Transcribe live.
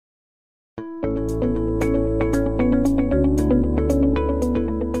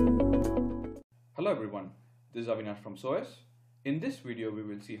Hello everyone, this is Avinash from SOS. In this video, we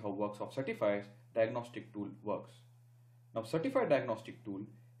will see how Worksoft Certify's diagnostic tool works. Now, Certify Diagnostic Tool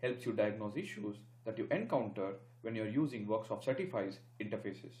helps you diagnose issues that you encounter when you're using Worksoft Certify's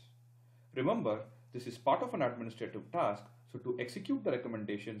interfaces. Remember, this is part of an administrative task, so to execute the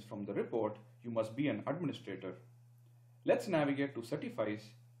recommendations from the report, you must be an administrator. Let's navigate to Certify's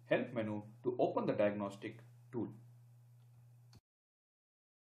Help menu to open the diagnostic tool.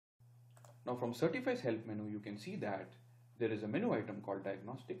 Now from Certify's Help menu, you can see that there is a menu item called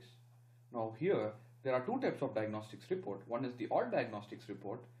Diagnostics. Now here, there are two types of Diagnostics Report. One is the All Diagnostics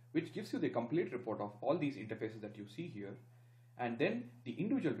Report, which gives you the complete report of all these interfaces that you see here. And then the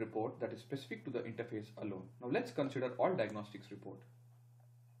individual report that is specific to the interface alone. Now let's consider All Diagnostics Report.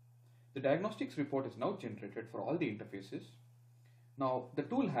 The Diagnostics Report is now generated for all the interfaces. Now the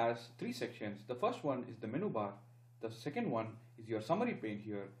tool has three sections. The first one is the menu bar. The second one is your summary pane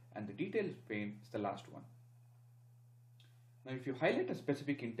here, and the details pane is the last one. Now if you highlight a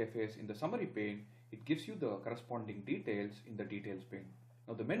specific interface in the summary pane, it gives you the corresponding details in the details pane.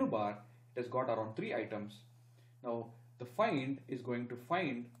 Now the menu bar, it has got around 3 items. Now the find is going to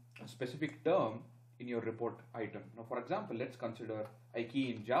find a specific term in your report item. Now for example, let's consider I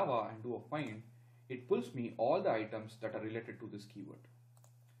key in Java and do a find. It pulls me all the items that are related to this keyword.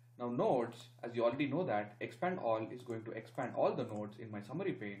 Now nodes, as you already know that, expand all is going to expand all the nodes in my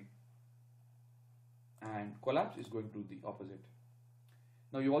summary pane, and collapse is going to do the opposite.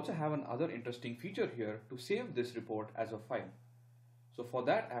 Now you also have another interesting feature here to save this report as a file. So for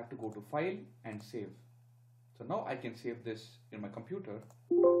that I have to go to File and Save. So now I can save this in my computer.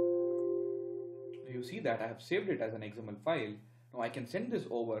 You see that I have saved it as an XML file. Now I can send this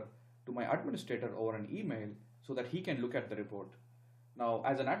over to my administrator over an email so that he can look at the report. Now,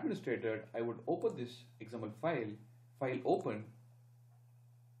 as an administrator, I would open this XML file, File Open,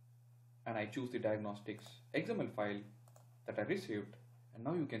 and I choose the Diagnostics XML file that I received, and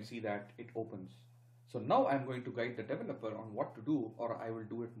now you can see that it opens. So now I'm going to guide the developer on what to do, or I will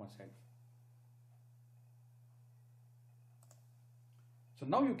do it myself. So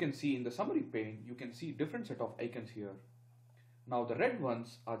now you can see in the summary pane, you can see different set of icons here. Now the red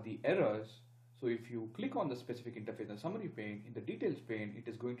ones are the errors. So if you click on the specific interface in the summary pane, in the details pane, it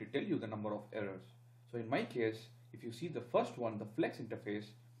is going to tell you the number of errors. So in my case, if you see the first one, the flex interface,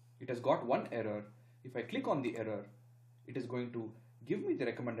 it has got one error. If I click on the error, it is going to give me the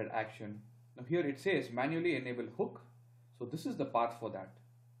recommended action. Now here it says manually enable hook. So this is the path for that.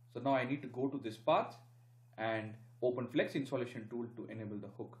 So now I need to go to this path and open flex installation tool to enable the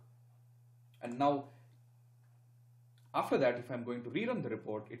hook. And now after that, if I'm going to rerun the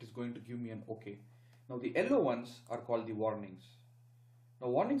report, it is going to give me an OK. Now the yellow ones are called the warnings. Now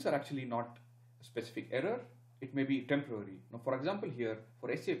warnings are actually not a specific error. It may be temporary. Now for example here,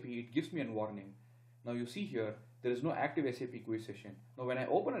 for SAP, it gives me a warning. Now you see here, there is no active SAP quiz session. Now when I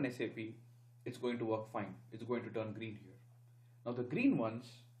open an SAP, it's going to work fine. It's going to turn green here. Now the green ones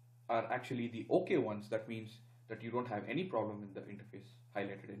are actually the OK ones. That means that you don't have any problem in the interface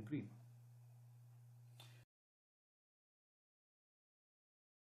highlighted in green.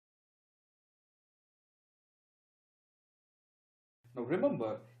 Now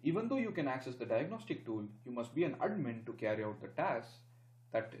remember, even though you can access the diagnostic tool, you must be an admin to carry out the tasks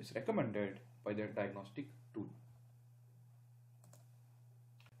that is recommended by the diagnostic tool.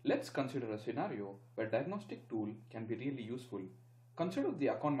 Let's consider a scenario where diagnostic tool can be really useful. Consider the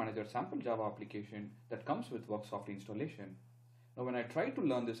account manager sample Java application that comes with Worksoft installation. Now when I try to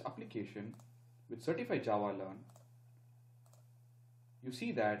learn this application with Certify Java Learn, you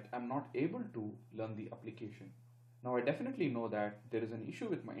see that I'm not able to learn the application. Now I definitely know that there is an issue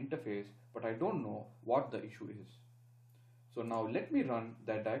with my interface, but I don't know what the issue is. So now let me run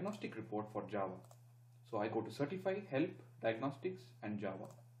the diagnostic report for Java. So I go to Certify, Help, Diagnostics, and Java.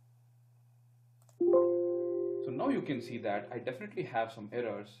 So now you can see that I definitely have some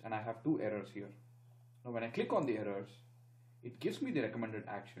errors, and I have 2 errors here. Now when I click on the errors, it gives me the recommended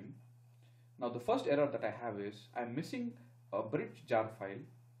action. Now the first error that I have is I'm missing a bridge jar file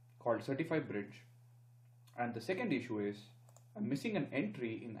called Certify Bridge. And the second issue is I'm missing an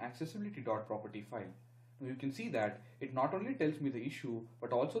entry in accessibility.property file. Now you can see that it not only tells me the issue,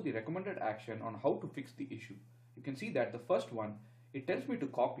 but also the recommended action on how to fix the issue. You can see that the first one, it tells me to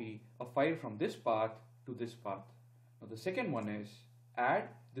copy a file from this path to this path. Now the second one is add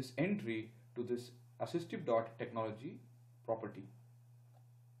this entry to this assistive.technology property.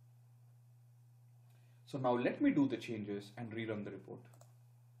 So now let me do the changes and rerun the report.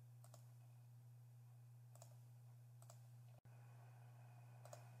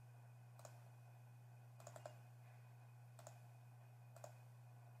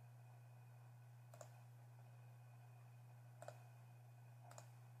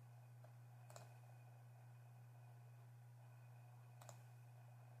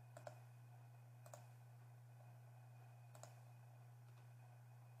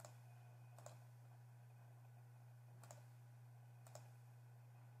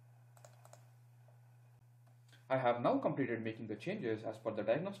 I have now completed making the changes as per the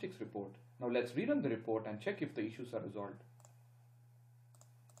diagnostics report. Now let's rerun the report and check if the issues are resolved.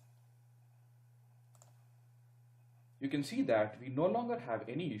 You can see that we no longer have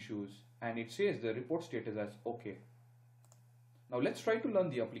any issues and it says the report status as OK. Now let's try to learn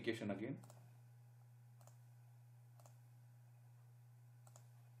the application again.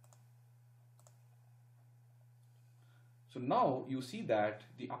 So now you see that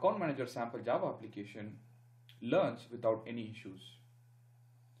the Account Manager Sample Java application learns without any issues.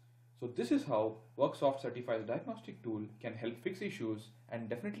 So this is how Worksoft Certify's diagnostic tool can help fix issues and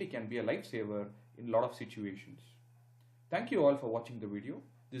definitely can be a lifesaver in a lot of situations. Thank you all for watching the video.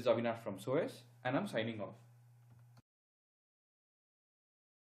 This is Avinash from SOS and I'm signing off.